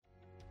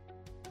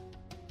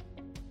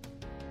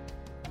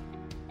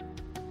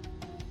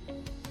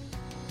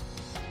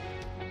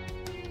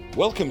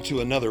Welcome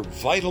to another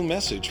vital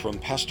message from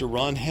Pastor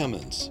Ron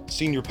Hammonds,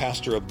 Senior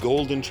Pastor of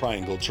Golden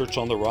Triangle Church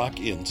on the Rock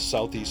in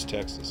Southeast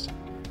Texas.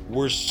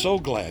 We're so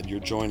glad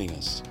you're joining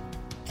us.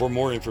 For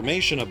more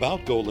information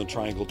about Golden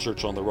Triangle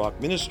Church on the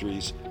Rock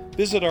Ministries,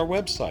 visit our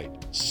website,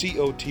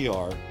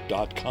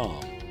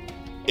 GTCOTR.com.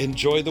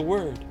 Enjoy the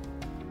Word.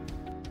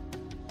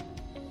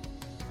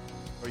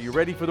 Are you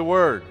ready for the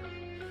Word?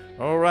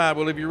 All right,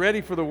 well, if you're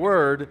ready for the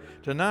Word,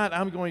 tonight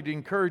I'm going to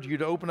encourage you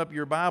to open up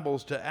your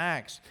Bibles to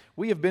Acts.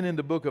 We have been in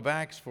the book of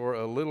Acts for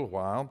a little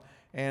while,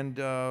 and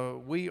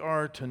we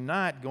are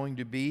tonight going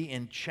to be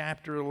in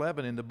chapter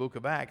 11 in the book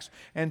of Acts.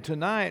 And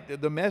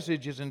tonight, the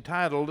message is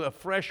entitled, A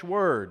Fresh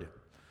Word.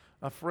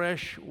 A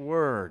Fresh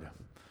Word.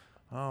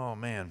 Oh,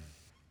 man.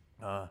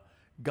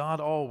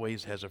 God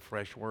always has a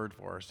fresh word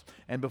for us.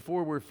 And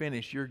before we're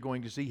finished, you're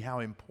going to see how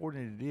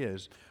important it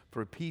is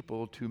for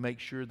people to make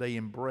sure they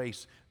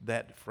embrace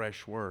that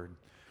fresh word.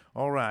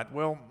 All right,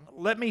 well,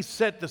 let me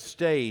set the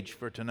stage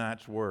for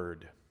tonight's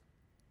word.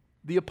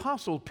 The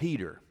Apostle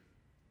Peter,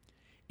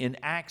 in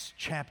Acts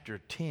chapter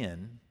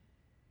 10,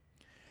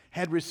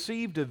 had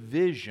received a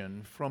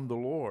vision from the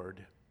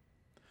Lord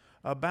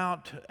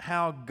about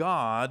how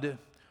God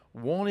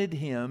wanted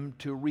him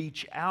to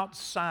reach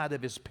outside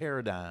of his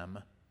paradigm,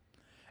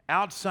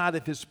 outside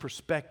of his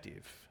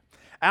perspective,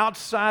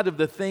 outside of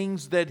the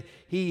things that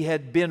he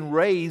had been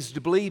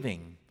raised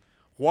believing.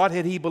 What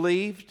had he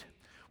believed?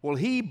 Well,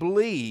 he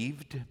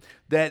believed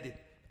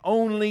that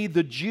only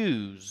the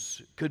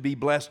Jews could be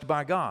blessed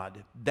by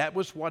God. That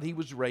was what he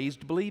was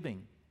raised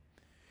believing.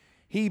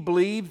 He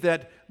believed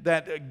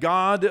that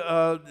God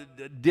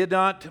did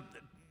not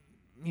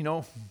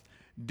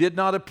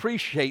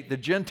appreciate the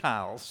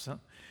Gentiles,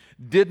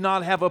 did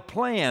not have a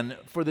plan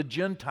for the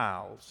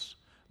Gentiles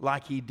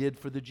like he did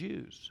for the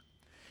Jews.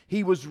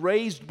 He was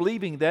raised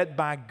believing that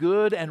by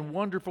good and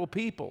wonderful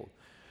people.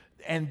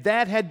 And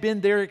that had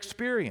been their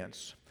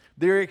experience.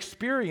 Their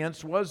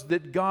experience was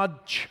that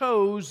God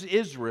chose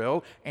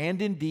Israel,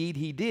 and indeed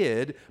He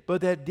did,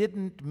 but that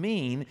didn't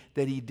mean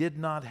that He did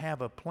not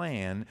have a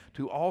plan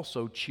to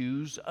also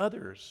choose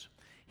others.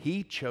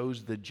 He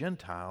chose the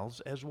Gentiles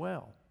as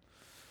well.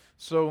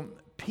 So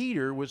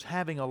Peter was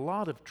having a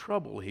lot of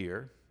trouble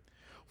here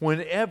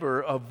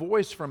whenever a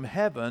voice from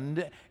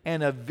heaven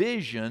and a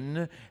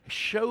vision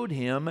showed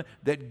him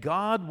that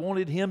God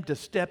wanted him to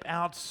step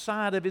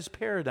outside of his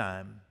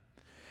paradigm.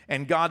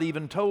 And God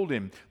even told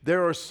him,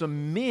 there are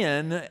some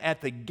men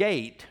at the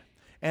gate,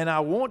 and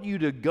I want you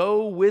to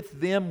go with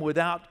them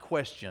without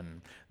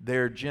question.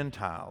 They're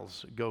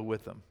Gentiles. Go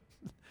with them.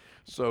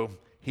 So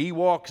he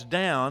walks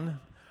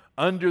down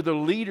under the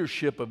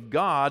leadership of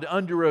God,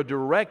 under a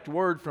direct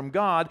word from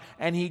God,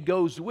 and he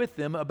goes with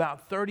them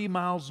about 30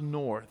 miles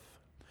north.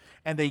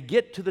 And they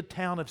get to the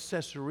town of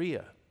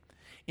Caesarea.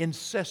 In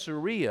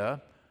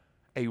Caesarea,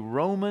 a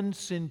Roman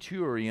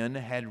centurion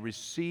had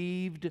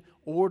received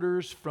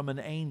orders from an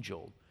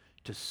angel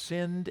to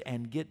send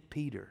and get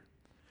Peter,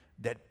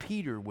 that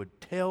Peter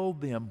would tell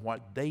them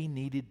what they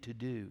needed to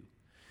do.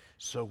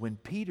 So when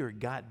Peter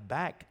got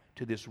back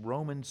to this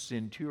Roman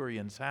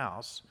centurion's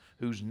house,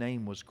 whose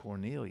name was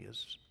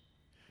Cornelius,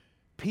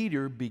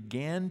 Peter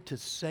began to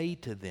say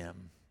to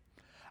them,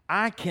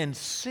 I can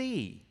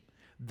see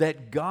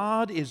that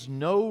God is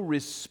no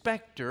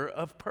respecter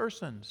of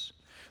persons.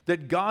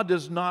 That God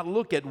does not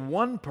look at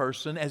one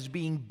person as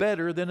being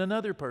better than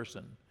another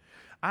person.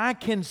 I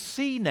can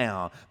see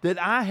now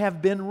that I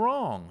have been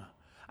wrong.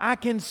 I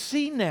can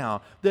see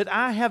now that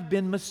I have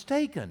been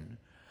mistaken.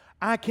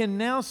 I can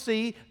now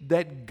see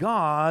that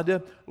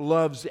God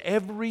loves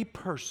every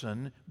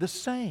person the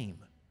same.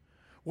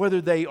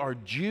 Whether they are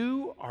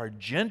Jew or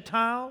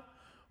Gentile,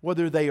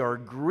 whether they are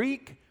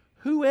Greek,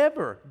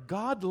 whoever,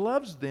 God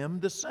loves them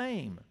the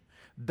same.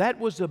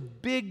 That was a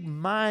big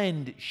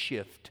mind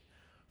shift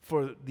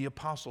for the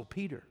Apostle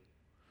Peter.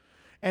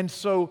 And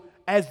so,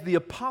 as the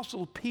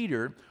Apostle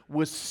Peter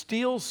was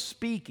still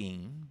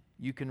speaking,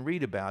 you can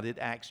read about it,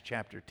 Acts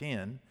chapter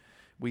 10.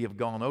 We have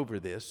gone over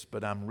this,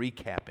 but I'm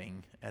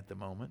recapping at the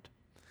moment.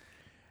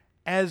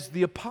 As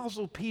the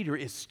Apostle Peter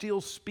is still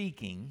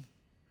speaking,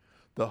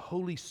 the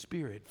Holy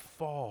Spirit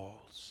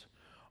falls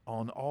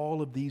on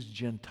all of these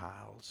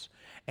Gentiles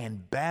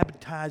and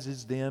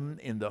baptizes them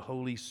in the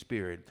Holy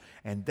Spirit.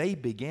 And they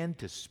began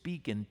to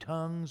speak in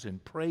tongues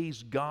and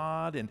praise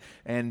God.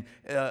 And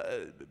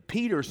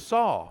Peter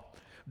saw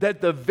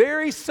that the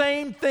very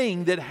same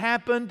thing that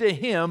happened to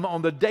him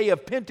on the day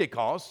of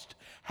Pentecost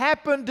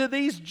happened to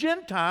these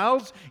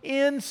Gentiles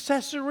in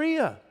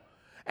Caesarea.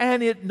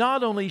 And it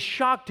not only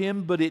shocked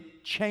him, but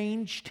it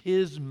changed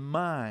his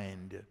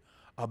mind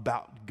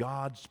about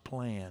God's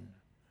plan.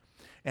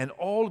 And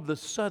all of a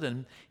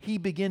sudden, he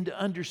began to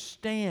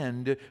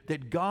understand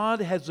that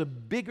God has a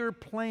bigger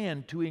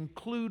plan to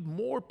include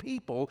more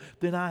people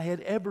than I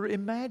had ever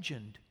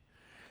imagined.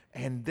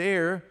 And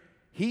there,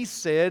 he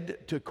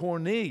said to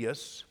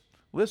Cornelius,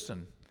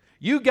 listen,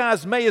 you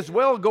guys may as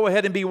well go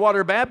ahead and be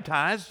water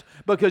baptized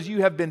because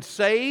you have been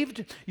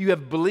saved, you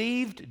have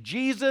believed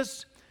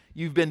Jesus,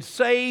 You've been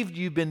saved.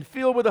 You've been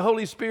filled with the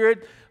Holy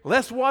Spirit.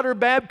 Let's water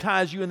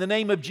baptize you in the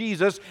name of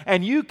Jesus,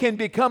 and you can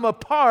become a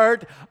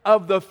part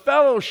of the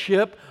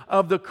fellowship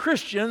of the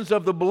Christians,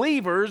 of the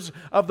believers,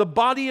 of the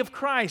body of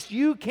Christ.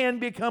 You can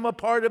become a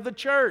part of the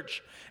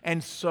church.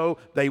 And so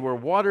they were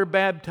water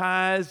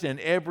baptized, and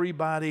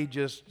everybody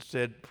just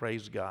said,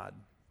 praise God.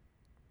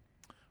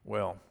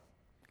 Well,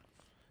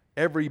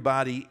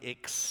 everybody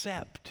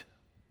except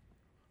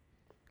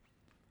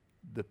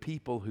the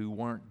people who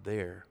weren't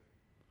there,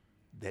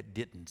 that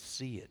didn't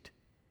see it,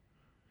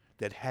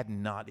 that had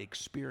not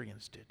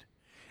experienced it.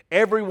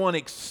 Everyone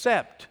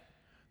except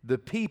the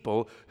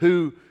people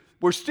who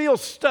were still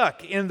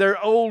stuck in their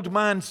old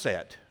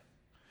mindset.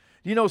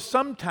 You know,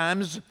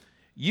 sometimes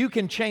you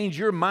can change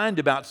your mind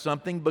about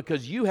something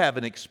because you have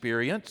an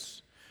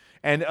experience,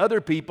 and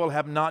other people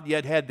have not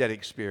yet had that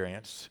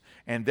experience,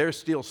 and they're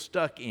still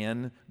stuck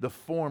in the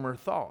former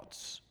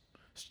thoughts.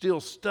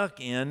 Still stuck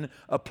in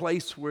a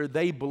place where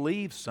they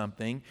believe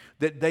something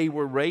that they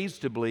were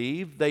raised to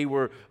believe. They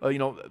were,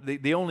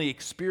 the only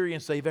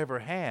experience they've ever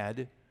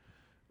had,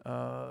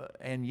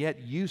 and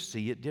yet you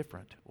see it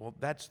different. Well,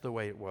 that's the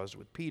way it was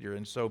with Peter.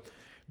 And so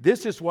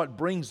this is what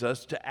brings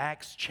us to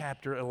Acts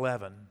chapter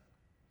 11.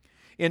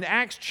 In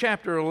Acts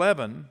chapter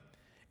 11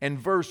 and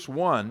verse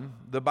 1,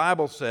 the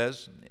Bible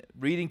says,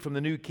 reading from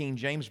the New King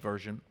James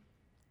Version,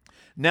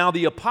 "Now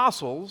the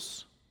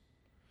apostles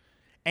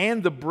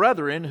and the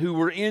brethren who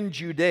were in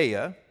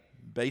Judea,"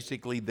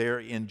 basically there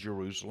in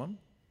Jerusalem,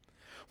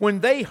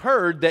 "when they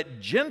heard that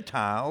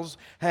Gentiles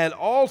had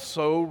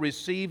also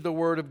received the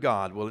word of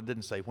God." Well, it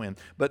didn't say when,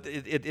 but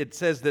it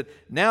says that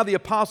now the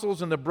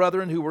apostles and the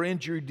brethren who were in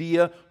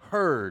Judea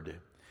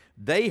heard.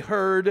 They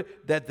heard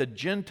that the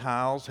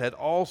Gentiles had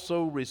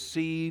also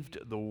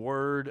received the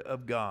word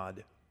of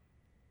God.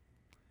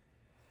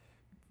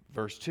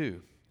 Verse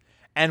 2,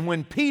 "And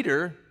when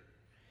Peter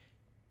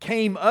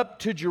came up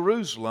to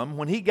Jerusalem,"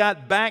 when he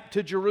got back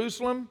to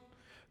Jerusalem,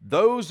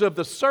 those of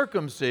the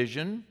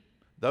circumcision,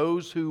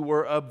 those who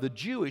were of the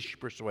Jewish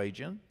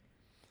persuasion,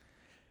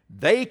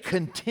 they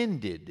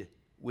contended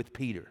with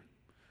Peter.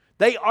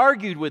 They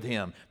argued with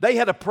him. They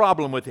had a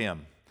problem with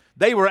him.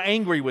 They were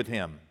angry with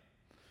him.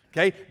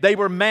 Okay? They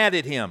were mad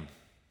at him.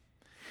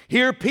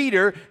 Here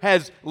Peter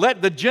has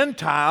let the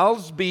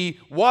Gentiles be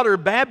water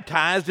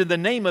baptized in the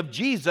name of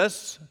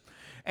Jesus,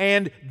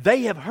 and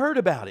they have heard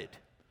about it.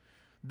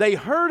 They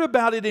heard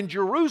about it in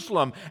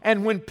Jerusalem.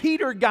 And when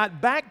Peter got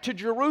back to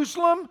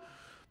Jerusalem,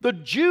 the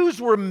Jews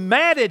were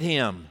mad at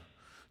him.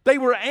 They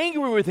were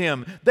angry with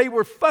him. They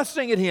were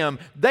fussing at him.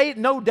 They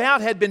no doubt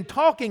had been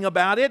talking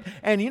about it.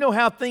 And you know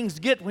how things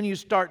get when you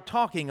start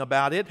talking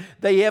about it.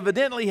 They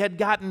evidently had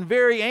gotten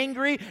very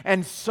angry,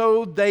 and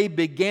so they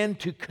began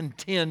to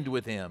contend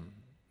with him.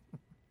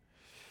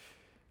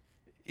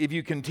 If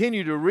you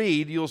continue to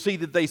read, you'll see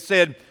that they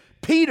said,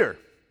 "Peter,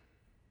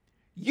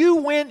 you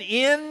went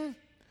in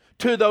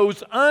to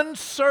those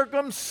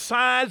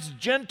uncircumcised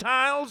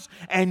Gentiles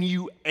and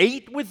you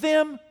ate with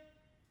them?"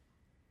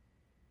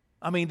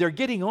 I mean, they're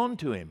getting on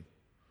to him.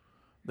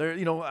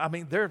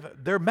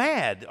 They're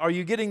mad. Are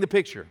you getting the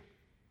picture?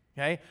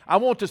 Okay? I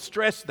want to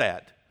stress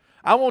that.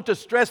 I want to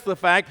stress the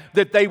fact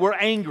that they were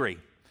angry,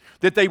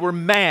 that they were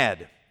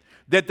mad,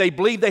 that they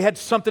believed they had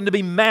something to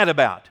be mad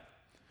about,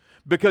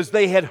 because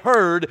they had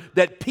heard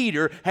that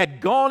Peter had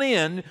gone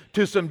in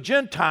to some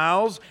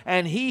Gentiles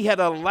and he had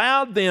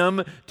allowed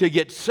them to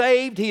get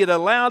saved. He had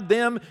allowed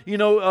them,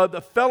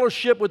 the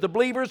fellowship with the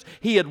believers.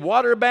 He had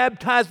water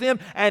baptized them,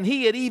 and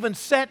he had even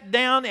sat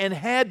down and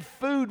had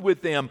food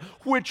with them,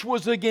 which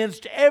was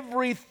against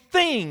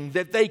everything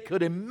that they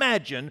could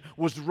imagine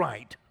was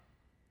right.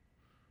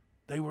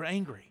 They were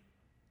angry.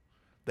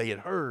 They had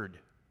heard.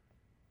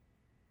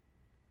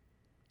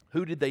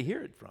 Who did they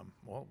hear it from?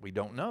 Well, we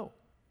don't know.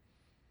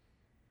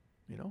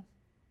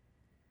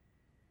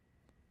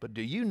 But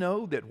do you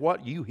know that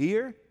what you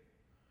hear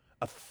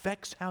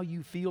affects how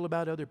you feel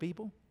about other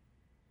people?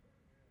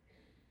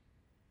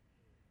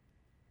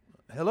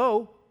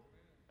 Hello?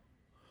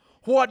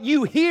 What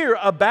you hear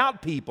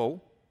about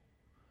people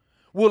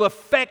will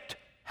affect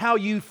how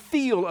you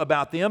feel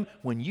about them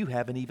when you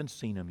haven't even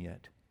seen them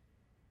yet.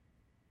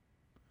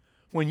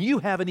 When you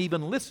haven't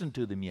even listened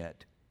to them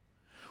yet.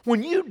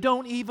 When you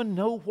don't even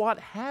know what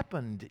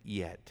happened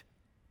yet.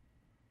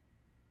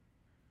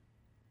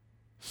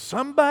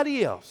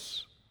 Somebody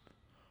else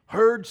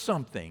heard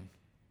something.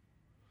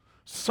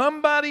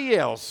 Somebody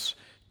else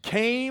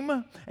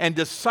came and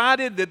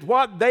decided that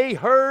what they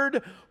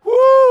heard,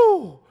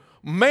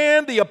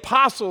 man, the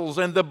apostles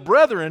and the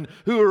brethren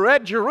who are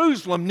at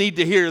Jerusalem need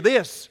to hear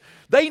this.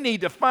 They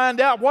need to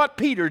find out what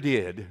Peter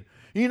did.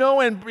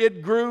 And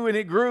it grew and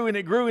it grew and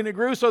it grew and it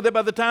grew, so that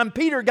by the time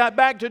Peter got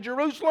back to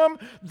Jerusalem,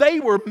 they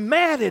were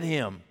mad at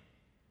him.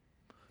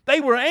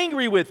 They were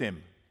angry with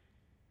him.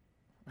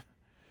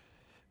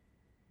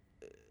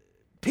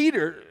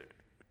 Peter,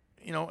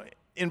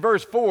 in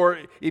verse 4,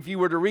 if you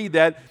were to read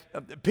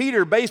that,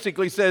 Peter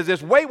basically says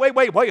this, wait,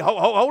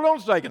 hold on a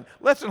second.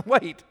 Listen,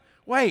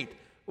 wait.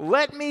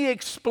 Let me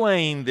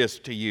explain this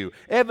to you.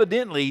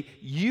 Evidently,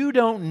 you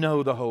don't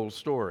know the whole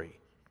story.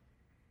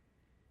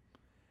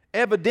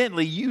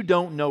 evidently you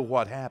don't know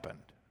what happened.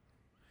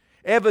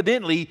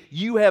 Evidently,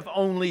 you have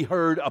only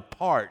heard a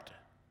part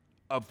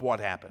of what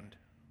happened.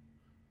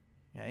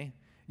 Okay?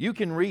 You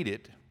can read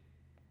it.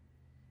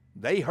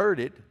 They heard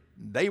it.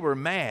 They were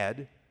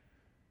mad.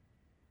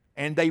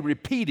 And they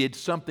repeated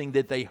something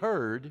that they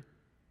heard,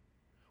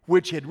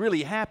 which had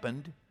really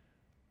happened.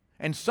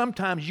 And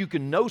sometimes you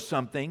can know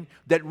something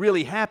that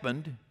really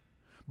happened,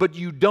 but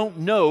you don't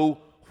know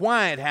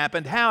why it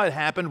happened, how it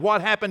happened, what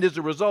happened as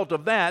a result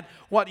of that.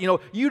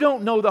 You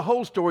don't know the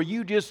whole story.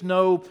 You just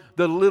know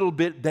the little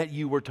bit that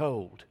you were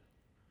told.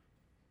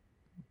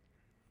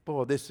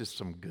 Boy, this is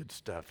some good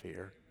stuff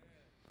here.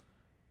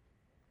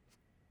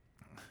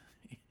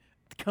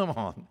 Come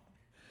on.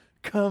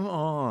 Come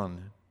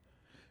on.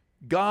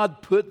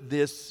 God put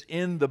this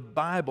in the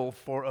Bible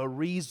for a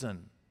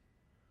reason.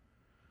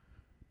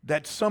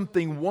 That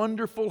something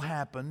wonderful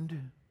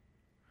happened.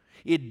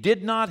 It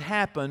did not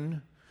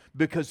happen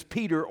because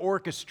Peter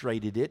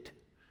orchestrated it.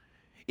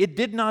 It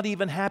did not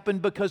even happen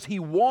because he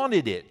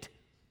wanted it.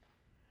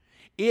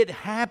 It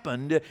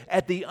happened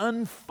at the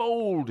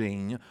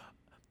unfolding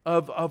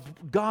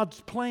of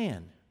God's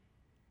plan.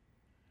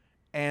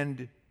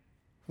 And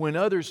when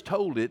others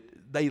told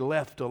it, they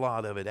left a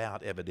lot of it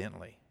out,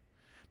 evidently.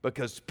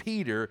 Because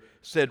Peter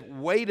said,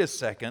 wait a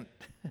second,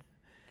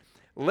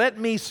 let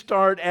me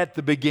start at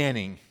the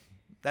beginning.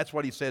 That's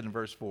what he said in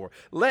verse 4.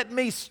 Let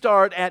me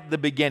start at the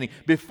beginning.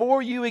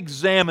 Before you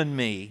examine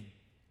me,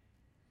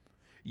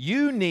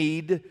 you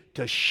need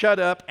to shut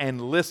up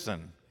and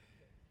listen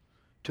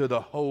to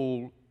the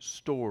whole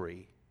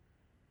story.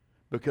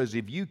 Because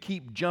if you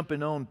keep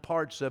jumping on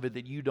parts of it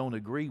that you don't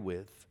agree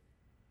with,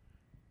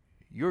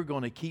 you're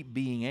going to keep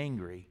being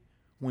angry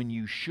when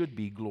you should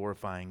be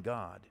glorifying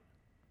God.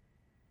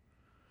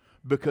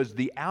 Because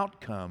the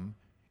outcome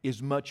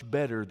is much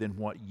better than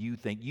what you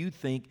think. You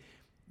think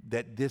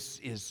that this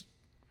is,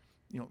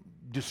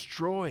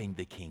 destroying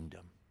the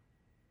kingdom.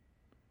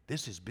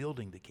 This is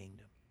building the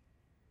kingdom.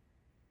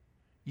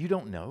 You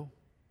don't know.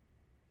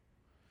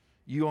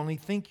 You only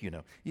think you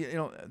know.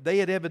 They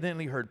had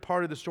evidently heard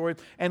part of the story.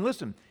 And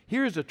listen,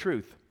 here's the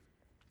truth.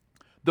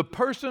 The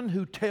person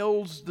who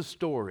tells the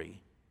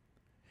story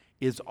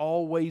is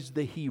always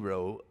the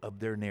hero of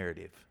their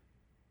narrative.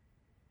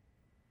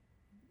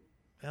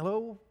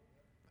 Hello?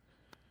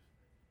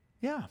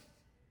 Yeah.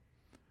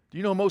 Do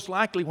you know most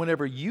likely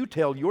whenever you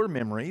tell your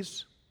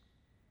memories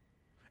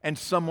and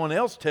someone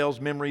else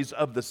tells memories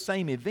of the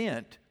same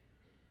event,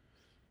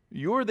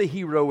 you're the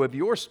hero of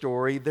your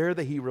story, they're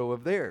the hero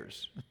of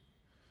theirs.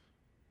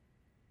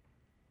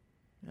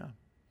 Yeah.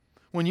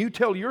 When you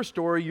tell your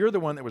story, you're the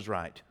one that was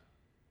right.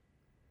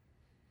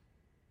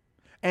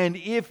 And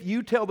if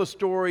you tell the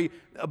story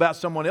about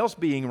someone else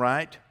being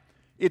right,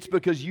 it's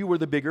because you were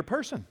the bigger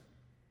person.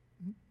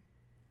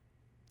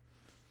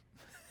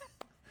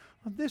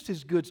 This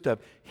is good stuff.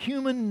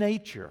 Human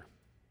nature.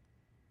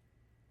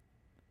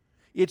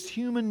 It's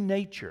human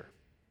nature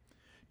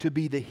to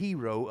be the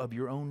hero of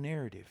your own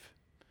narrative.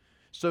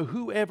 So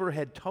whoever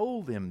had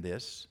told them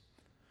this,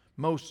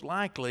 most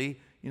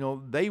likely,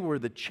 they were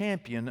the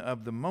champion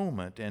of the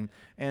moment. And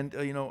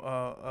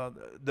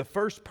the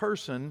first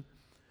person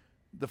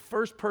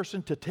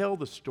to tell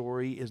the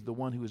story is the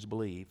one who is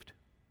believed.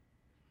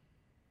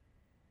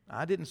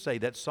 I didn't say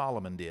that,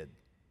 Solomon did.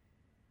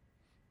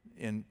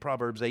 In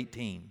Proverbs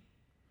 18.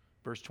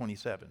 Verse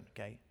 27,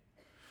 okay?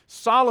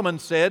 Solomon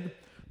said,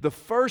 the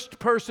first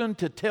person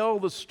to tell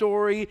the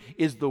story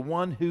is the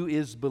one who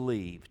is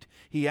believed.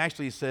 He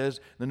actually says,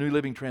 the New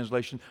Living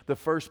Translation, the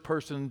first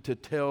person to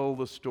tell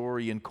the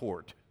story in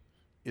court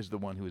is the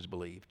one who is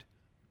believed.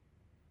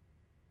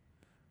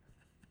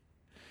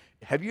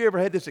 Have you ever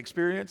had this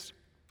experience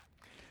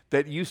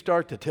that you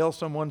start to tell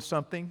someone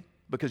something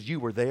because you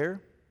were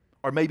there?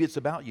 Or maybe it's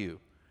about you.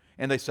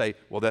 And they say,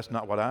 well, that's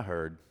not what I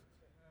heard.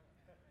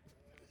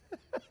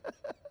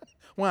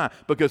 Why?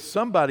 Because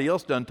somebody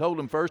else done told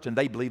them first and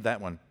they believe that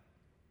one.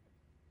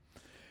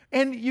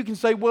 And you can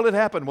say, well, it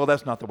happened. Well,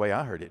 that's not the way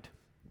I heard it.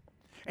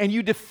 And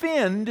you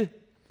defend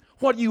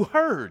what you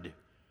heard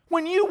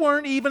when you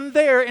weren't even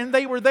there and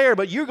they were there.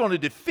 But you're going to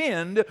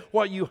defend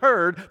what you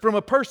heard from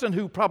a person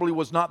who probably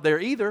was not there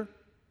either.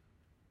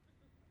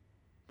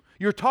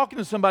 You're talking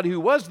to somebody who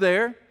was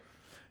there.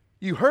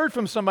 You heard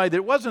from somebody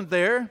that wasn't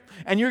there,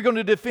 and you're going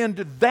to defend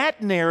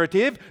that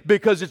narrative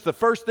because it's the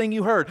first thing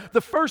you heard.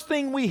 The first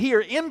thing we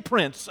hear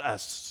imprints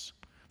us.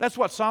 That's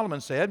what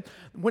Solomon said.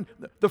 When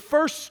the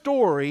first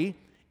story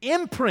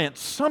imprints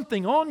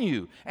something on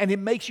you, and it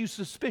makes you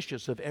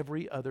suspicious of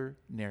every other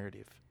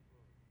narrative.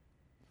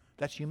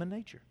 That's human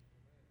nature.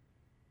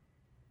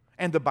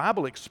 And the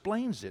Bible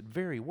explains it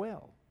very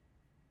well.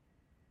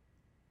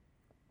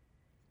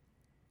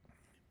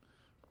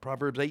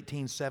 Proverbs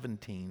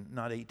 18:17,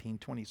 not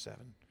 18:27.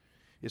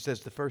 It says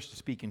the first to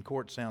speak in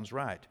court sounds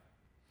right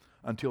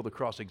until the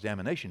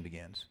cross-examination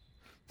begins.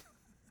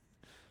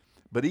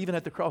 But even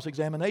at the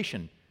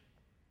cross-examination,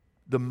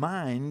 the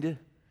mind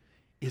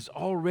is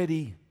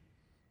already,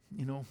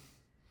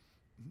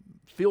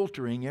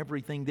 filtering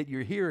everything that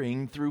you're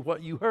hearing through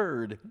what you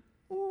heard.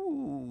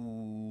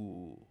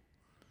 Ooh.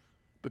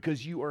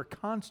 because you are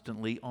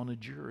constantly on a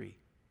jury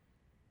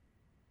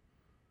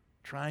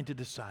trying to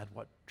decide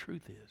what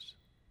truth is.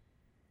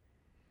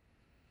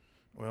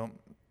 Well,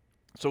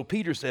 so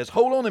Peter says,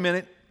 hold on a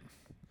minute.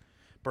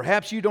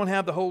 Perhaps you don't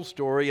have the whole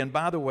story. And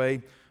by the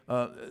way,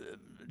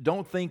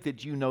 don't think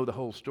that you know the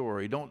whole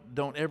story.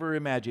 Don't ever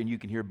imagine you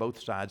can hear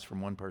both sides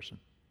from one person.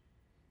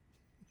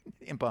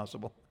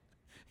 Impossible.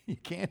 You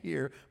can't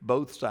hear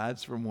both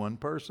sides from one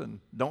person.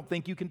 Don't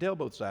think you can tell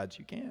both sides.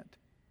 You can't.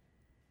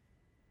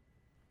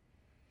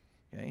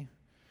 Okay?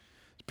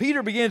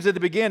 Peter begins at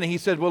the beginning. He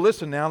said, well,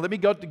 listen now, let me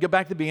go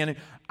back to the beginning.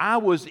 I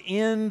was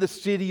in the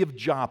city of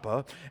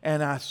Joppa,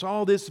 and I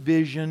saw this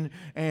vision,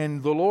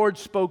 and the Lord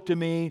spoke to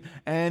me,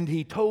 and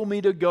He told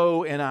me to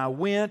go, and I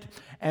went.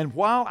 And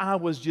while I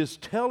was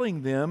just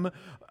telling them,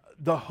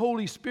 the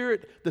Holy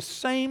Spirit, the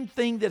same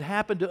thing that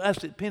happened to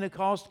us at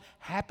Pentecost,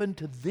 happened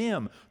to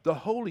them. The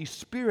Holy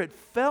Spirit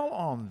fell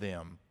on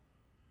them.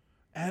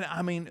 And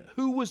I mean,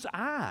 who was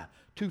I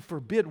to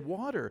forbid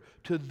water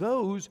to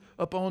those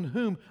upon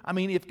whom, I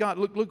mean, if God,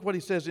 look what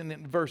He says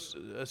in verse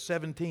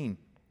 17.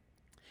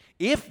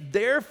 If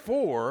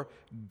therefore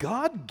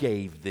God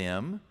gave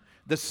them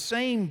the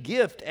same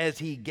gift as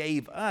He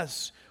gave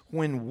us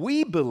when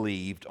we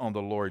believed on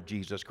the Lord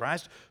Jesus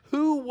Christ,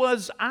 who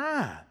was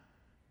I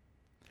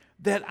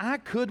that I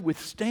could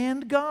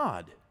withstand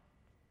God?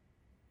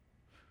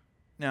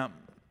 Now,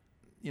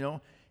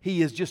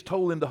 He has just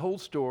told them the whole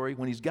story.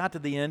 When He's got to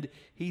the end,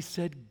 He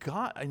said,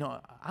 God,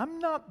 I'm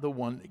not the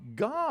one.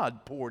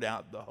 God poured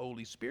out the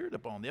Holy Spirit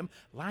upon them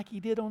like He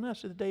did on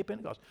us at the day of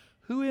Pentecost.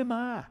 Who am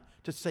I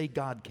to say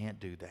God can't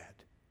do that?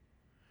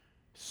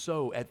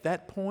 So at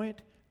that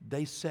point,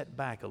 they set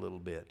back a little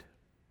bit.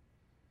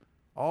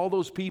 All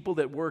those people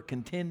that were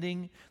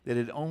contending, that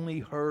had only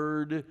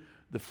heard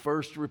the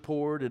first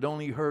report, had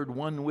only heard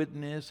one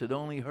witness, had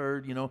only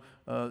heard,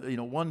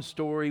 one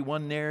story,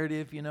 one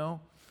narrative,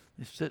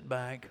 they sit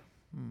back.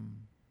 And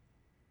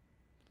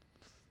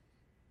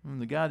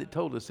the guy that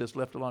told us this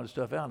left a lot of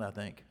stuff out, I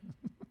think.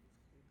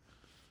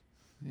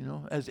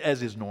 As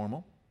is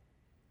normal.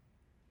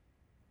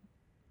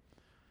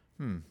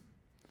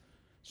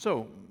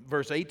 So,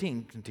 verse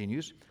 18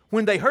 continues.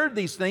 When they heard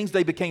these things,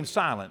 they became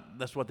silent.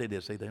 That's what they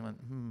did. They went,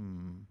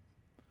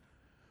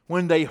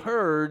 When they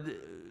heard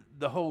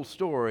the whole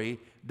story,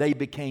 they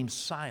became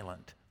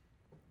silent.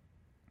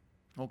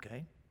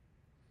 Okay.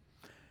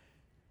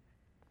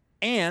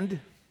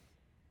 And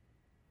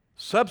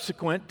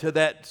subsequent to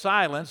that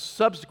silence,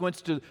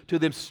 subsequent to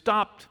them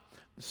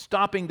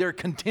stopping their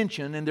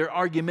contention and their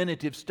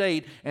argumentative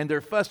state and their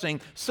fussing,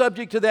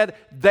 subject to that,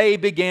 they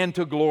began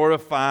to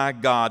glorify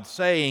God,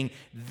 saying,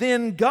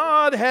 then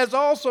God has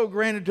also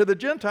granted to the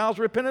Gentiles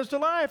repentance to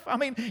life. I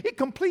mean, it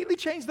completely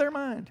changed their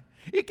mind.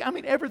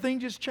 Everything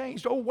just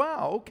changed. Oh,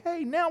 wow,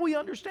 okay, now we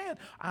understand.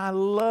 I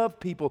love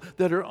people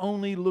that are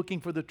only looking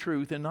for the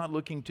truth and not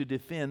looking to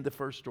defend the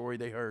first story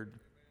they heard.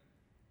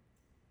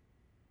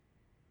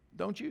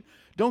 Don't you?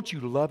 Don't you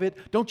love it?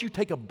 Don't you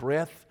take a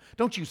breath?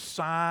 Don't you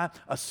sigh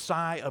a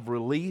sigh of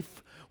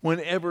relief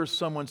whenever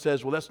someone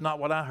says, well, that's not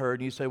what I heard,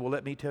 and you say, well,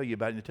 let me tell you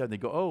about it, and they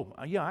go, oh,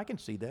 yeah, I can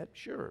see that,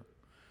 sure.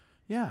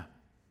 Yeah.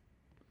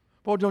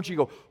 Well, don't you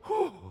go,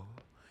 whew,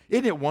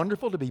 isn't it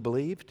wonderful to be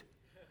believed?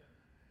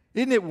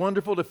 Isn't it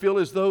wonderful to feel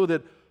as though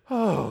that,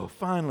 oh,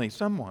 finally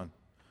someone,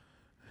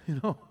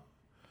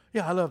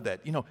 yeah, I love that.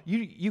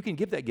 You can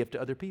give that gift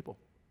to other people.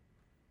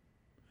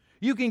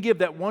 You can give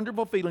that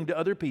wonderful feeling to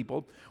other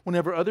people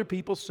whenever other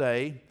people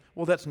say,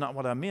 well, that's not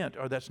what I meant,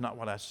 or that's not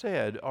what I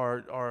said,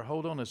 or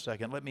hold on a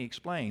second, let me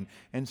explain.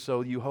 And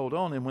so you hold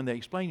on, and when they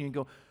explain, you can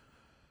go,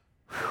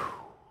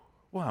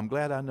 well, I'm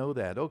glad I know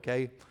that.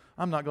 Okay,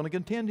 I'm not going to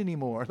contend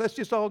anymore. Let's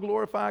just all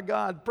glorify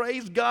God.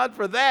 Praise God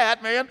for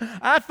that, man.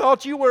 I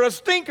thought you were a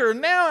stinker.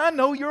 Now I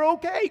know you're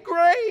okay.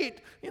 Great.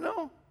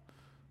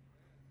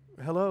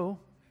 Hello?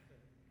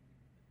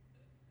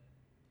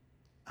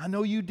 I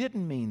know you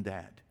didn't mean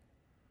that.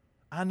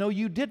 I know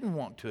you didn't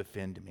want to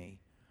offend me.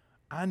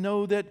 I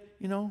know that,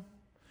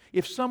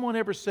 if someone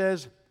ever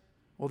says,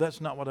 well,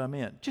 that's not what I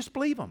meant, just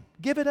believe them.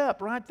 Give it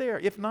up right there.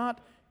 If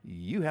not,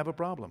 you have a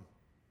problem.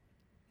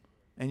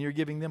 And you're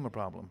giving them a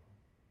problem.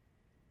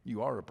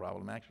 You are a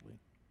problem, actually.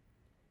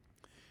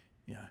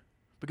 Yeah.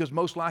 Because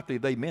most likely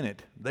if they meant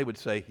it, they would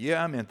say,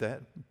 yeah, I meant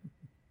that.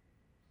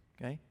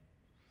 Okay?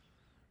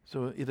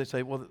 So if they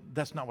say, well,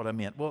 that's not what I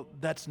meant. Well,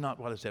 that's not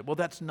what I said. Well,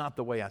 that's not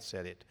the way I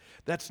said it.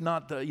 That's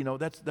not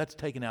that's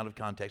taken out of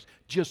context.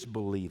 Just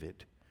believe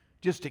it.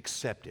 Just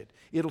accept it.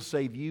 It'll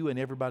save you and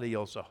everybody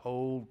else a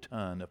whole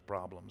ton of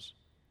problems.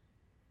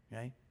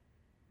 Okay?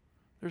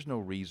 There's no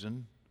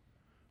reason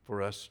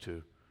for us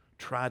to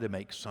try to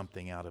make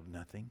something out of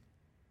nothing,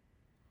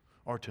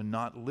 or to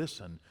not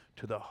listen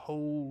to the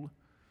whole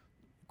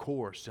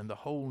course and the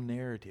whole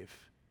narrative,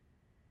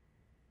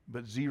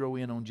 but zero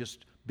in on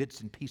just bits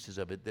and pieces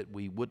of it that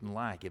we wouldn't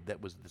like if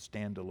that was the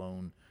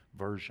standalone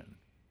version.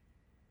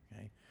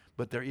 Okay?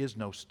 But there is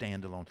no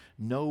standalone.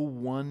 No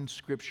one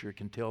scripture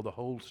can tell the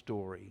whole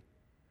story,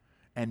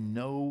 and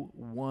no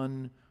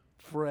one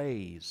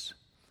phrase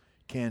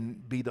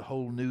can be the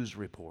whole news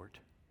report.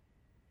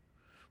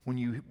 When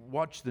you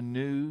watch the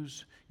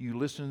news, you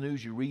listen to the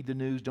news, you read the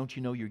news, don't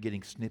you know you're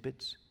getting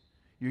snippets?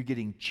 You're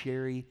getting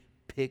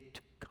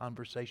cherry-picked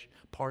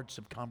parts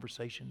of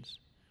conversations,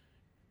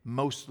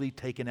 mostly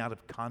taken out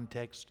of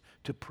context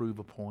to prove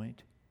a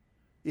point.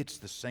 It's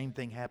the same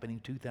thing happening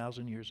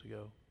 2,000 years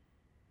ago.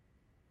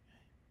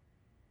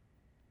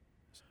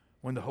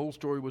 When the whole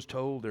story was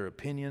told, their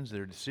opinions,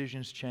 their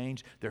decisions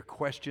changed, their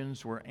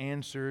questions were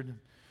answered.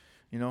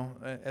 You know,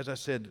 as I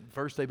said,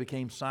 first they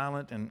became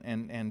silent,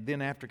 and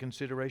then after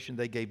consideration,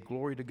 they gave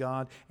glory to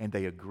God, and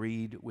they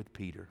agreed with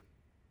Peter.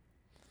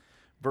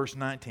 Verse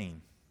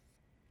 19.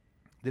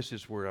 This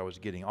is where I was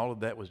getting. All of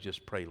that was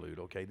just prelude,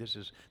 okay? This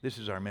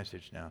is our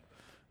message now.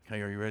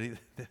 Okay, are you ready?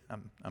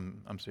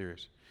 I'm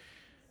serious.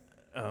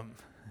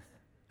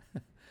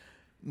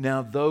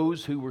 Now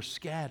those who were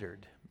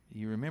scattered.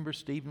 You remember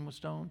Stephen was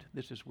stoned?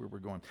 This is where we're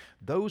going.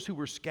 Those who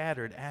were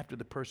scattered after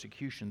the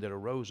persecution that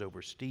arose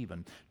over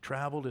Stephen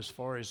traveled as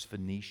far as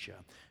Phoenicia,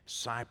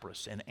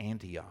 Cyprus, and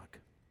Antioch,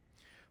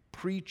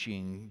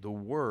 preaching the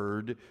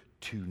word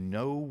to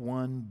no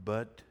one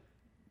but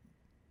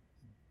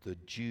the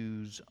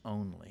Jews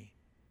only.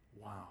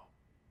 Wow.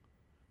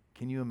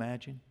 Can you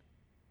imagine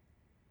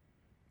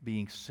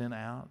being sent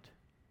out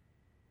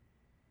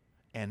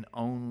and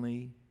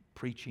only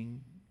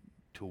preaching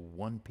to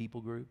one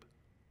people group?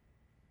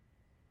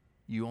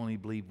 You only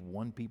believe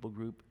one people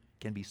group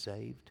can be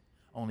saved?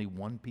 Only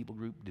one people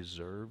group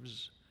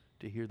deserves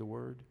to hear the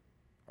word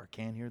or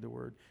can hear the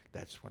word?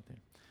 That's what they...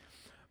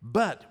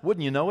 But,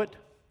 wouldn't you know it?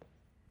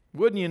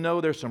 Wouldn't you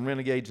know there's some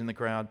renegades in the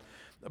crowd?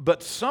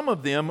 But some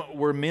of them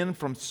were men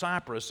from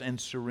Cyprus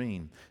and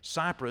Cyrene.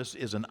 Cyprus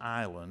is an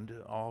island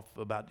off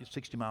about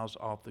 60 miles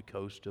off the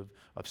coast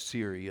of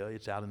Syria.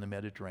 It's out in the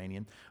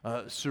Mediterranean.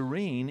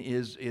 Cyrene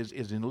is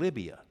in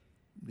Libya,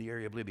 the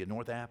area of Libya,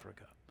 North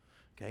Africa.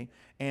 Okay?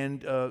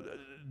 And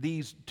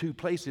these two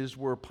places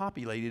were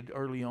populated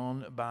early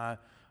on by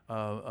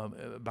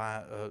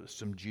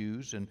some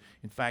Jews. And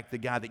in fact, the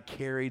guy that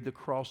carried the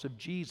cross of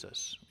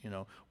Jesus,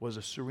 was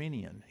a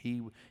Cyrenian.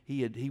 He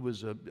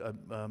was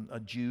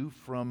a Jew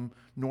from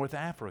North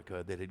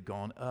Africa that had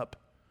gone up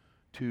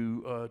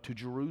to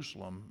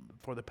Jerusalem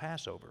for the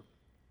Passover.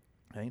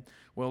 Okay?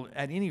 Well,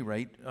 at any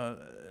rate,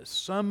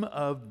 some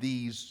of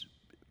these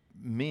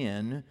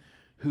men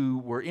who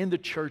were in the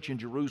church in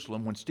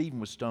Jerusalem when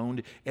Stephen was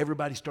stoned,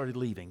 everybody started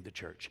leaving the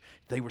church.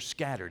 They were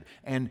scattered.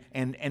 And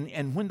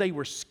when they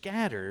were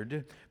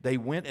scattered, they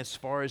went as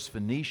far as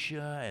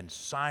Phoenicia and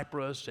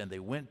Cyprus, and they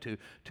went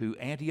to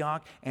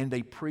Antioch, and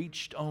they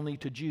preached only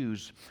to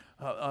Jews.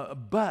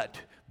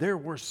 But there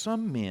were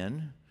some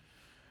men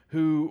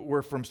who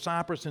were from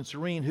Cyprus and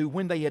Cyrene who,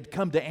 when they had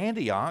come to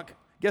Antioch,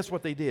 guess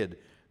what they did?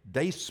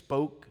 They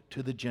spoke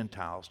to the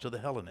Gentiles, to the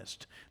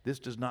Hellenists. This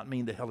does not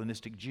mean the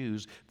Hellenistic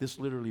Jews. This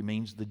literally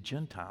means the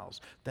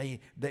Gentiles. They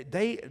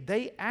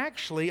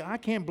actually, I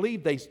can't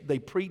believe they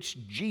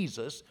preached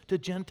Jesus to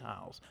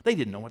Gentiles. They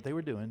didn't know what they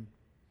were doing.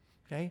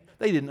 Okay?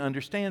 They didn't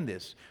understand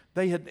this.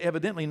 They had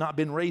evidently not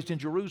been raised in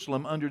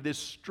Jerusalem under this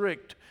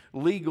strict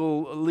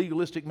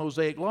legalistic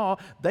Mosaic law.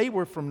 They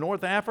were from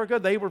North Africa.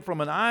 They were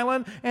from an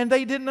island, and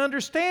they didn't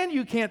understand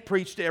you can't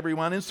preach to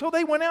everyone. And so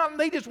they went out and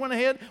they just went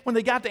ahead when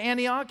they got to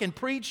Antioch and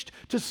preached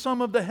to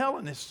some of the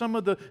Hellenists, some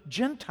of the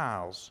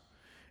Gentiles.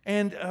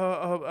 And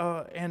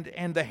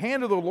the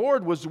hand of the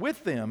Lord was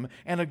with them,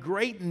 and a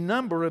great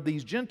number of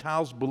these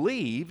Gentiles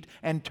believed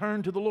and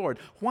turned to the Lord.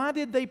 Why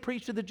did they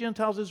preach to the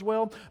Gentiles as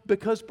well?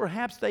 Because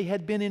perhaps they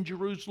had been in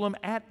Jerusalem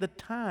at the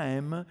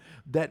time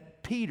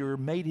that Peter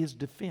made his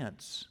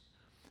defense,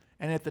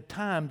 and at the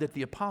time that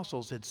the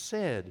apostles had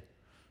said,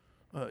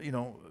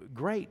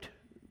 great,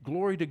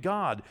 glory to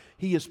God.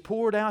 He has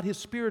poured out His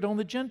Spirit on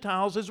the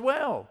Gentiles as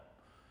well.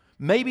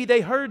 Maybe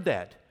they heard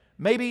that.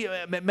 Maybe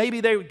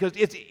they, because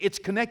it's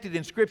connected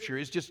in Scripture.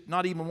 It's just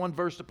not even one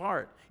verse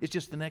apart. It's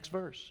just the next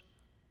verse.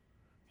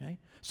 Okay?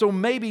 So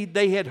maybe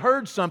they had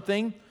heard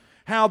something,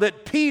 how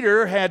that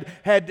Peter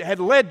had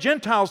led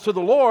Gentiles to the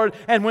Lord,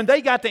 and when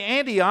they got to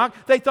Antioch,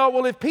 they thought,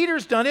 well, if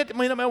Peter's done it,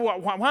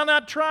 why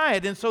not try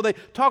it? And so they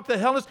talked to the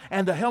Hellenists,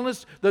 and the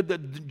Hellenists, the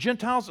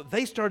Gentiles,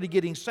 they started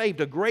getting saved.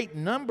 A great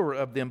number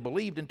of them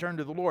believed and turned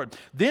to the Lord.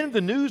 Then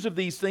the news of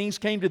these things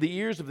came to the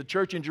ears of the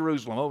church in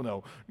Jerusalem. Oh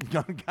no,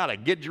 got to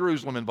get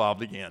Jerusalem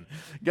involved again.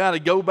 Got to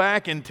go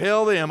back and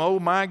tell them, oh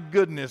my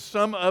goodness,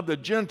 some of the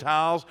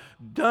Gentiles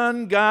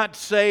done got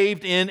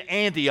saved in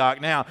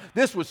Antioch. Now,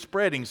 this was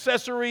spreading.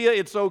 Caesarea,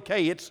 it's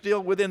okay. It's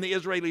still within the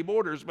Israeli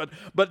borders.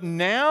 But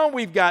now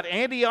we've got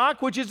Antioch,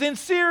 which is in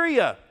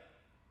Syria.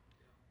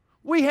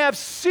 We have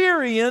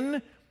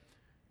Syrian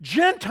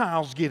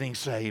Gentiles getting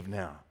saved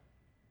now.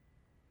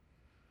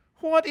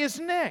 What is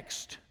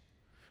next?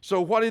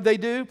 So what did they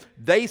do?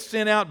 They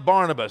sent out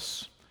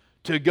Barnabas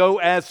to go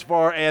as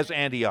far as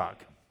Antioch.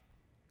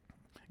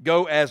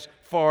 Go as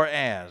far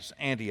as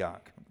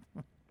Antioch.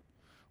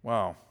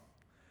 Wow.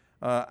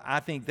 I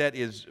think that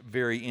is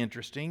very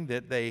interesting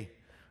that they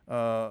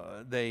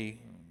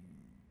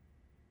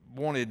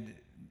wanted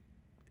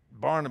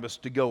Barnabas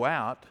to go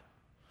out,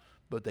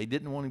 but they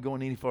didn't want him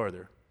going any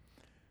farther.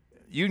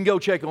 You can go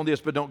check on this,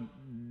 but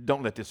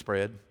Don't let this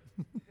spread.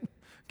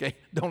 Okay?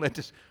 Don't let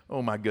this,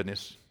 oh my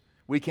goodness.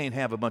 We can't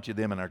have a bunch of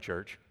them in our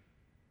church.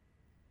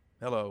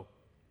 Hello.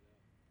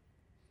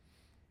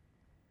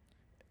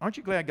 Aren't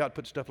you glad God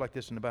put stuff like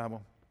this in the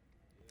Bible?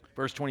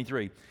 Verse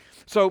 23.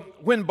 So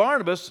when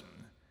Barnabas,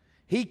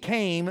 he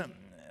came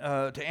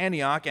to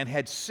Antioch and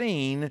had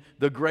seen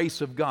the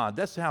grace of God.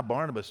 That's how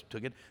Barnabas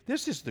took it.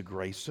 This is the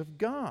grace of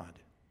God.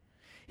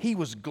 He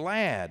was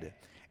glad,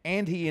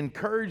 and he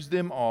encouraged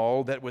them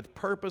all that with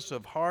purpose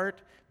of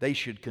heart they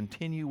should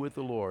continue with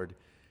the Lord.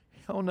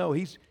 Oh no,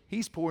 he's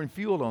pouring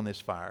fuel on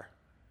this fire.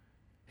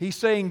 He's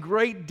saying,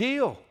 great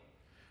deal.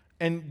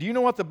 And do you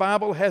know what the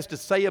Bible has to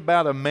say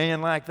about a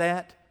man like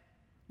that?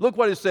 Look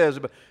what it says.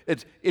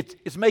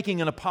 It's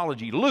making an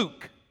apology.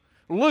 Luke,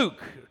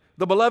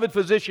 the beloved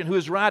physician who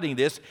is writing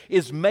this,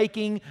 is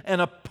making an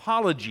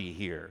apology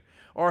here.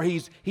 Or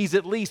he's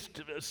at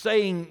least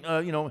saying,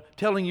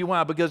 telling you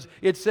why. Because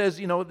it says,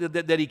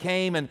 that he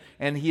came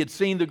and he had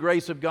seen the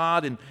grace of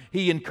God, and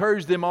he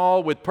encouraged them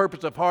all with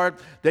purpose of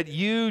heart that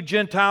you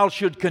Gentiles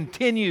should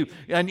continue,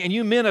 and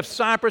you men of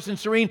Cyprus and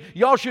Cyrene,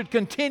 y'all should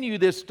continue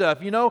this stuff,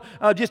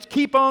 just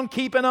keep on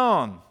keeping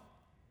on.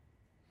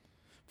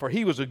 For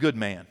he was a good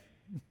man.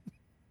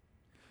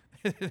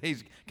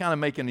 He's kind of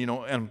making,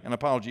 an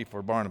apology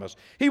for Barnabas.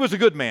 He was a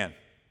good man,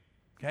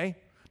 okay?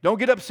 Don't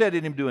get upset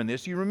at him doing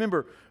this. You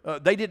remember,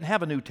 they didn't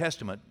have a New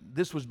Testament.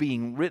 This was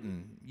being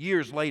written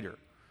years later.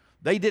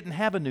 They didn't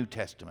have a New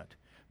Testament.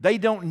 They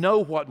don't know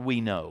what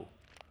we know.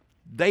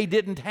 They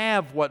didn't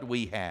have what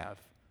we have,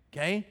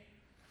 okay?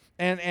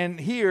 And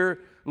here,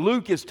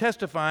 Luke is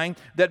testifying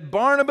that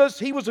Barnabas,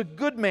 he was a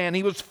good man.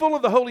 He was full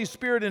of the Holy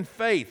Spirit and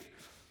faith.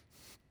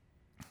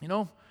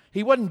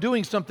 He wasn't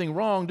doing something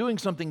wrong, doing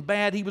something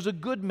bad. He was a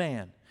good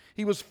man.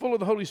 He was full of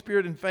the Holy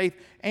Spirit and faith,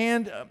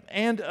 and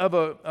of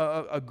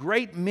a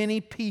great many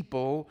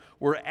people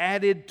were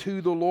added to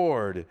the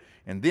Lord.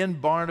 And then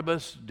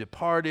Barnabas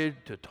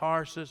departed to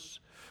Tarsus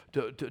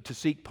to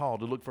seek Paul,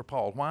 to look for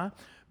Paul. Why?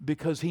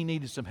 Because he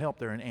needed some help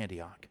there in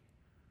Antioch.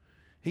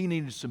 He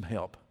needed some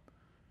help.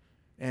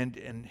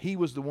 And he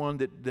was the one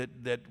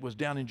that was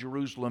down in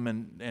Jerusalem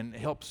and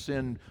helped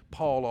send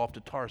Paul off to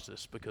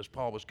Tarsus because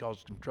Paul was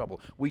causing some trouble.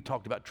 We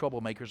talked about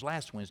troublemakers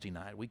last Wednesday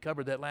night. We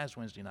covered that last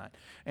Wednesday night.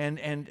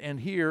 And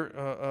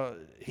here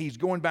he's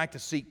going back to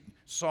seek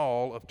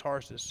Saul of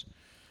Tarsus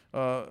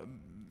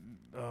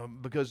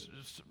because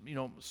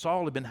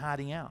Saul had been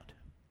hiding out.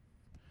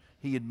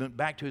 He had been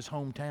back to his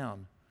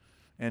hometown,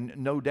 and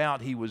no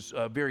doubt he was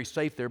very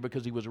safe there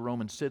because he was a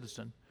Roman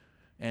citizen,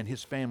 and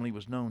his family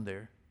was known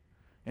there.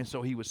 And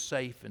so he was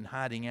safe and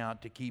hiding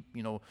out to keep,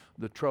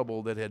 the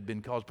trouble that had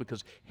been caused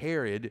because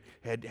Herod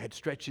had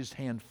stretched his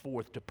hand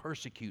forth to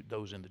persecute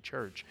those in the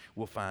church.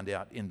 We'll find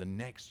out in the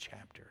next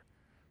chapter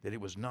that it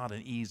was not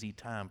an easy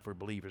time for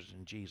believers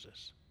in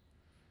Jesus.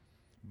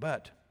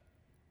 But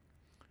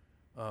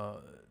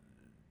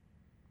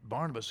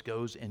Barnabas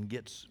goes and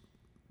gets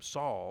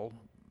Saul,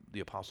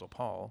 the Apostle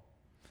Paul,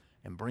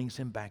 and brings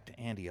him back to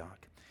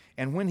Antioch.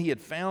 And when he had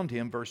found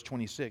him, verse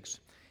 26,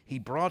 he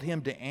brought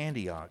him to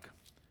Antioch.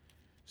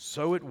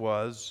 So it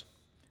was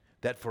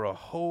that for a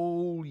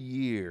whole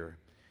year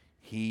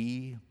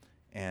he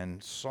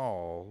and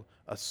Saul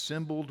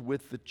assembled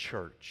with the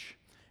church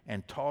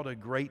and taught a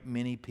great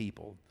many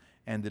people,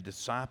 and the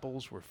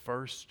disciples were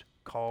first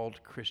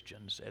called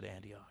Christians at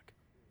Antioch.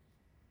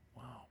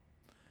 Wow.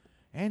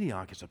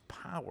 Antioch is a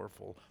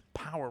powerful,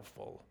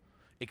 powerful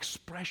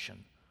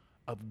expression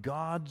of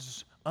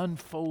God's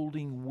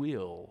unfolding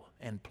will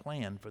and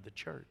plan for the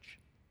church.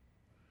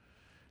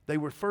 They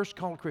were first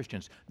called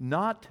Christians. It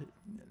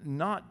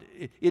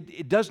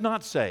does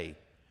not say,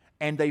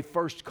 and they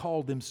first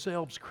called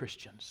themselves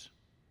Christians.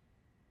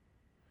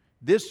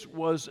 This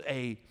was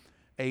a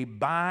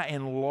by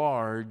and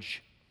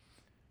large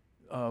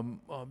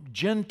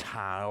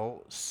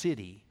Gentile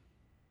city,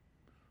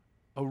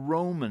 a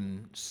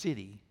Roman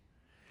city,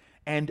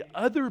 and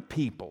other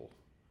people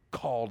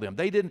called them.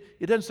 It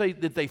doesn't say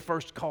that they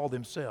first called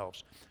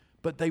themselves,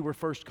 but they were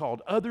first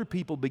called. Other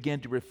people began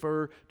to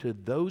refer to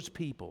those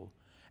people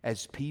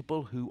as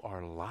people who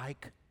are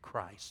like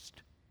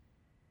Christ.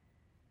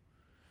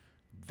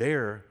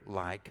 They're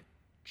like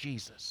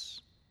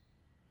Jesus.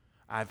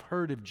 I've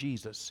heard of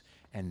Jesus,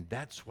 and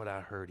that's what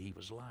I heard he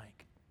was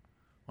like.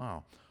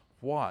 Wow,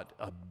 what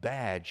a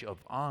badge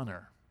of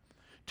honor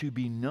to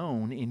be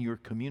known in your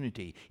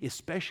community,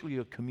 especially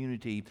a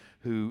community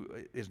who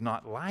is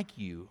not like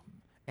you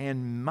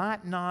and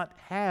might not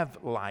have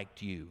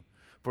liked you,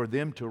 for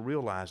them to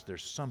realize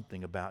there's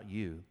something about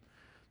you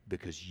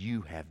because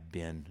you have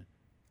been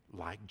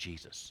like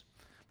Jesus.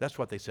 That's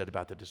what they said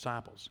about the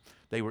disciples.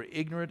 They were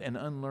ignorant and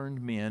unlearned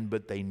men,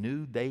 but they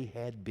knew they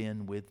had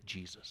been with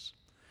Jesus.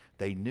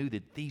 They knew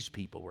that these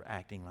people were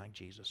acting like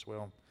Jesus.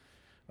 Well,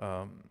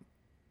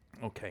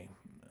 okay.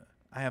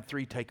 I have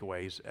 3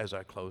 takeaways as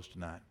I close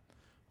tonight.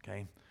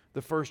 Okay.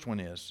 The first one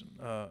is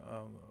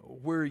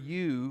where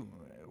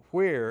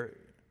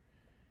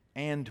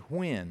and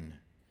when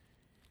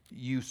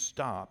you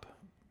stop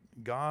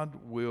God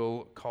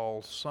will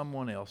call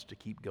someone else to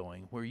keep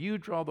going. Where you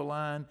draw the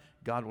line,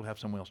 God will have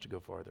someone else to go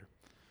farther.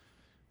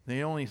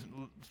 They only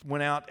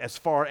went out as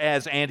far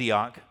as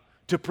Antioch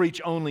to preach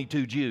only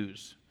to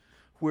Jews.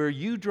 Where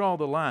you draw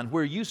the line,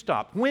 where you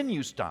stop, when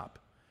you stop,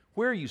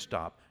 where you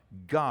stop,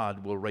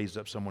 God will raise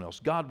up someone else.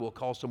 God will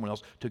call someone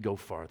else to go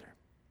farther.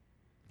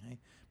 Okay?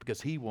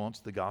 Because He wants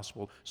the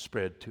gospel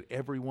spread to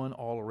everyone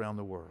all around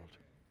the world.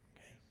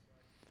 Okay?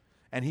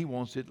 And He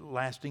wants it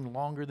lasting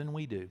longer than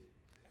we do.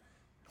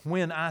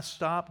 When I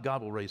stop,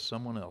 God will raise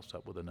someone else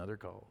up with another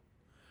call.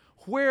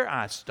 Where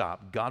I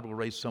stop, God will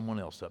raise someone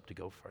else up to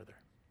go further.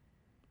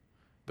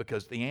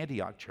 Because the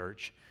Antioch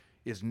church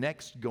is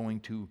next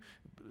going to,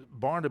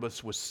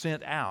 Barnabas was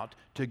sent out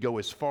to go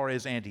as far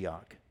as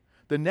Antioch.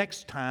 The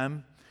next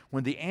time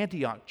when the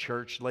Antioch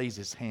church lays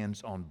its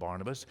hands on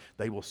Barnabas,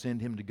 they will send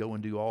him to go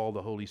and do all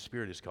the Holy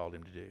Spirit has called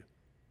him to do.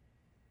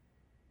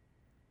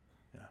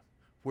 Yeah.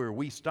 Where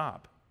we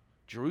stop,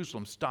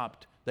 Jerusalem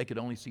stopped, they could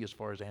only see as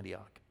far as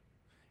Antioch.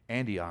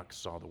 Antioch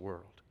saw the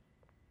world.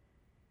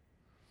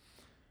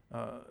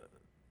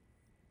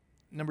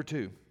 Number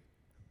two,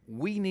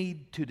 we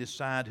need to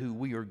decide who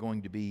we are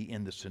going to be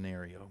in the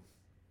scenario.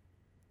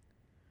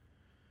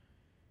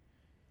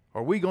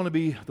 Are we going to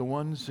be the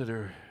ones that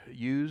are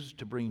used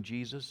to bring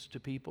Jesus to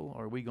people?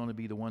 Or are we going to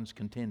be the ones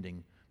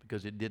contending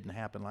because it didn't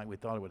happen like we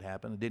thought it would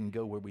happen? It didn't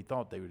go where we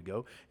thought they would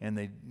go, and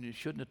they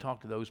shouldn't have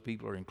talked to those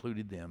people or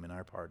included them in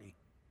our party.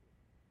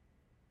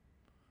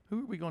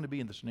 Who are we going to be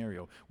in the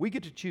scenario? We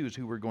get to choose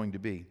who we're going to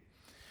be.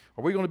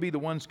 Are we going to be the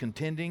ones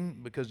contending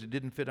because it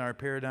didn't fit our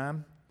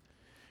paradigm?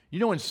 You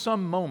know, in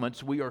some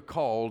moments we are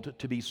called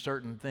to be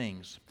certain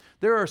things.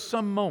 There are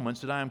some moments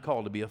that I am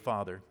called to be a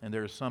father, and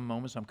there are some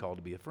moments I'm called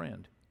to be a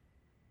friend,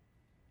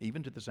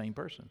 even to the same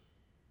person.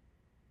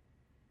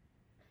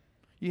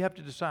 You have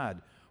to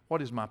decide,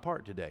 what is my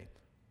part today?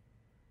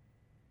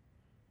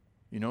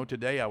 You know,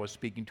 today I was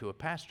speaking to a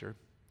pastor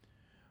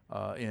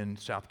in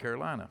South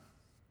Carolina.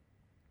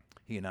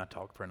 He and I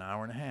talked for an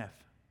hour and a half.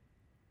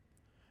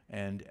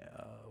 And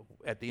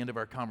at the end of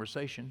our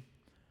conversation,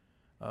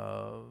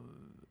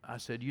 I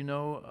said, you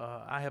know,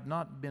 I have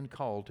not been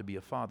called to be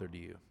a father to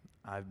you.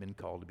 I've been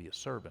called to be a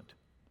servant.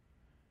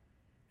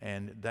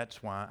 And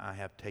that's why I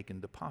have taken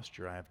the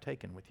posture I have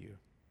taken with you.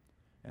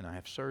 And I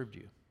have served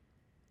you.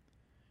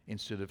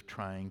 Instead of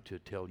trying to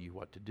tell you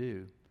what to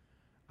do,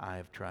 I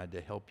have tried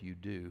to help you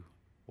do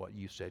what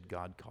you said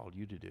God called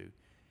you to do.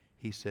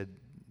 He said,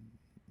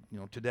 you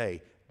know,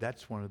 today,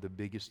 that's one of the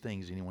biggest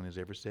things anyone has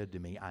ever said to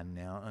me. I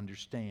now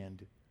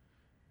understand.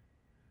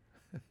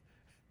 You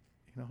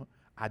know,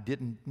 I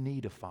didn't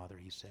need a father,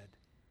 he said.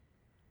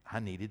 I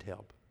needed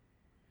help.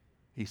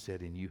 He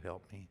said, and you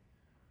helped me.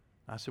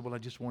 I said, well, I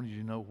just wanted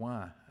you to know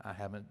why I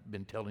haven't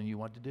been telling you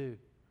what to do.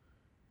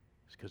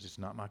 It's because it's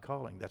not my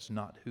calling. That's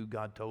not who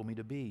God told me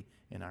to be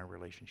in our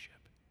relationship.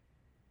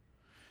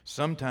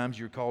 Sometimes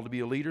you're called to be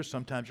a leader.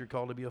 Sometimes you're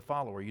called to be a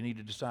follower. You need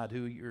to decide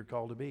who you're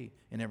called to be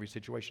in every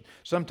situation.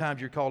 Sometimes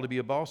you're called to be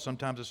a boss.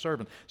 Sometimes a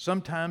servant.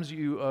 Sometimes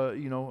you're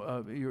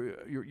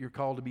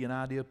called to be an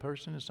idea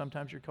person, and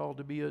sometimes you're called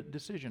to be a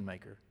decision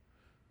maker.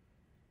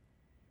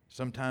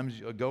 Sometimes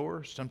a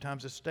goer.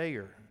 Sometimes a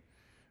stayer.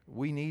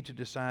 We need to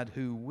decide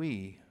who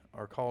we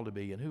are called to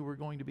be and who we're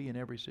going to be in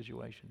every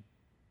situation,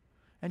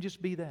 and just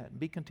be that.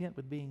 Be content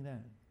with being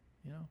that.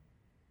 You know.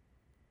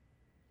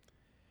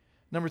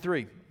 Number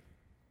three.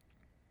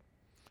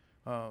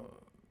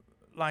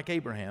 Like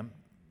Abraham,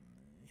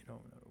 you know,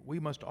 we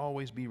must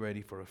always be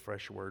ready for a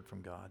fresh word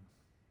from God.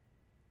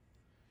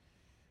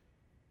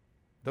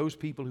 Those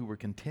people who were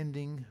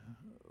contending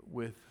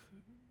with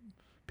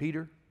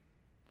Peter,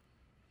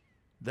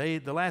 the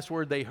last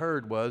word they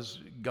heard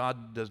was,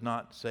 God does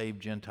not save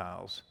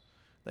Gentiles.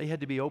 They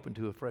had to be open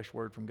to a fresh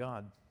word from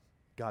God.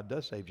 God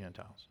does save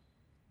Gentiles.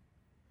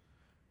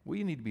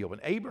 We need to be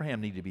open.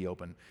 Abraham needed to be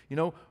open. You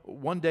know,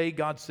 one day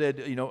God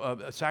said,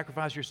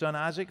 sacrifice your son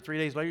Isaac. 3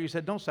 days later he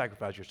said, don't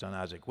sacrifice your son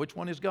Isaac. Which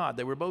one is God?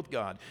 They were both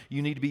God.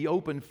 You need to be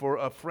open for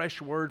a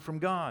fresh word from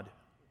God.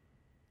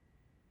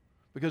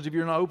 Because if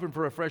you're not open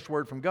for a fresh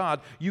word from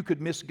God, you could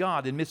miss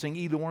God, and missing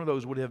either one of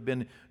those would have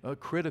been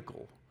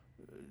critical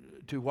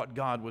to what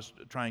God was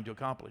trying to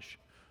accomplish.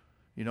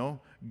 You know,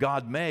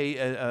 God may,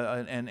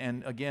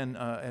 and again,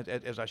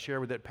 as I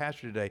share with that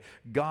pastor today,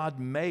 God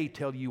may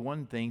tell you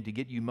one thing to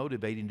get you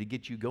motivated and to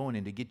get you going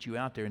and to get you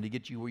out there and to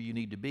get you where you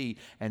need to be.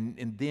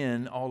 And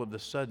then all of a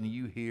sudden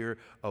you hear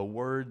a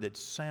word that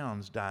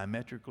sounds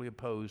diametrically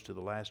opposed to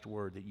the last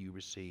word that you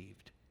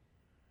received.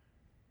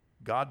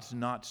 God's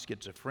not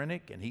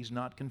schizophrenic and He's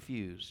not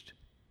confused.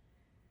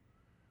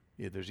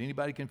 If there's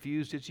anybody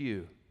confused, it's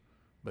you.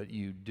 But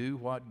you do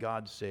what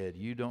God said.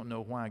 You don't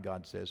know why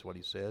God says what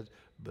He says,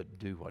 but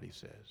do what He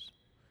says.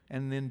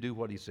 And then do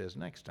what He says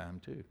next time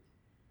too.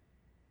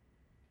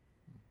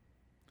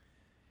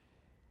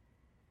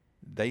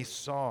 They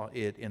saw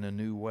it in a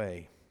new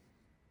way.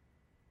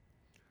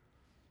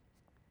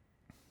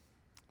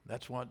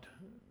 That's what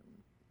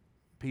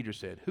Peter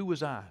said. Who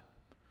was I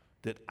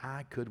that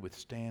I could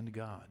withstand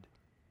God?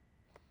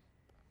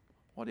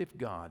 What if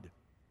God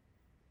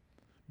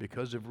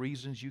because of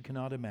reasons you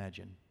cannot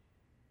imagine,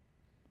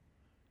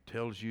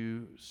 tells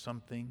you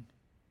something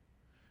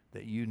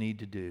that you need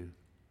to do,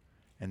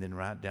 and then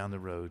right down the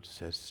road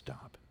says,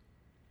 stop.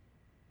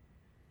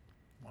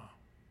 Wow.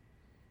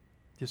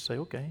 Just say,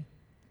 okay.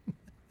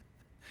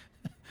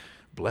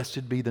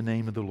 Blessed be the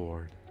name of the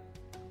Lord.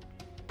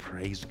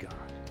 Praise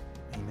God.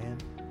 Amen.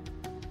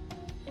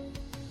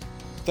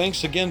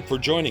 Thanks again for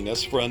joining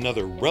us for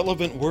another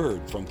relevant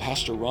word from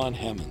Pastor Ron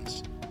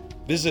Hammonds.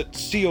 Visit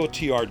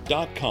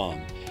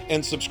COTR.com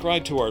and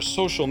subscribe to our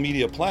social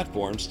media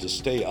platforms to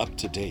stay up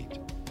to date.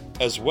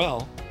 As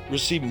well,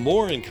 receive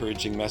more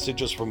encouraging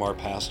messages from our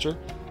pastor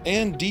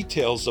and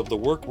details of the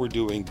work we're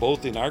doing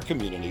both in our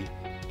community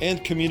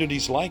and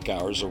communities like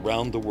ours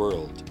around the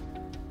world.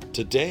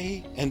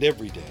 Today and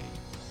every day,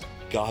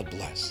 God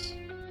bless.